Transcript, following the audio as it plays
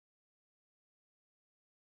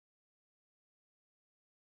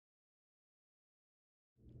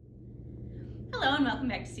Hello and welcome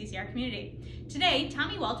back to CCR Community. Today,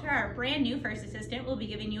 Tommy Walter, our brand new first assistant, will be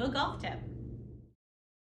giving you a golf tip.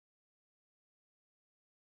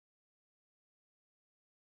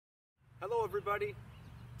 Hello everybody.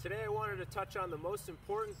 Today I wanted to touch on the most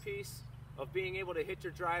important piece of being able to hit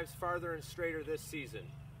your drives farther and straighter this season.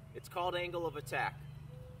 It's called angle of attack.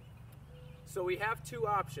 So we have two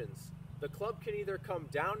options. The club can either come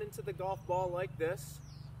down into the golf ball like this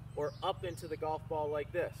or up into the golf ball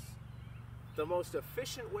like this. The most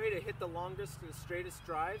efficient way to hit the longest and straightest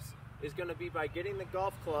drives is going to be by getting the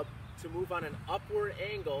golf club to move on an upward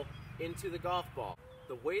angle into the golf ball.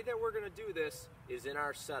 The way that we're going to do this is in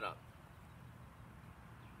our setup.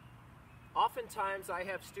 Oftentimes I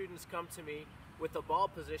have students come to me with a ball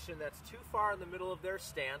position that's too far in the middle of their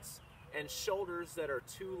stance and shoulders that are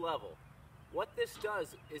too level. What this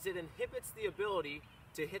does is it inhibits the ability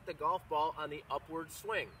to hit the golf ball on the upward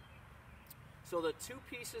swing. So the two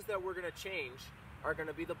pieces that we're going to change are going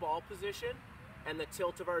to be the ball position and the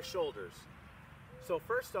tilt of our shoulders. So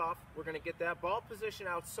first off, we're going to get that ball position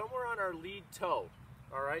out somewhere on our lead toe.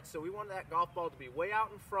 Alright, so we want that golf ball to be way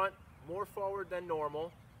out in front, more forward than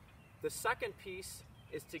normal. The second piece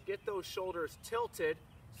is to get those shoulders tilted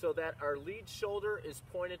so that our lead shoulder is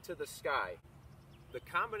pointed to the sky. The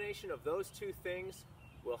combination of those two things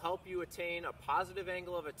will help you attain a positive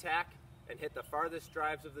angle of attack and hit the farthest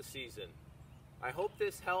drives of the season. I hope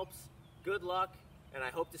this helps. Good luck, and I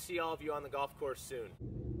hope to see all of you on the golf course soon.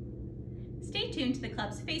 Stay tuned to the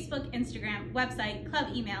club's Facebook, Instagram, website, club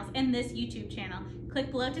emails, and this YouTube channel. Click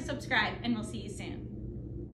below to subscribe, and we'll see you soon.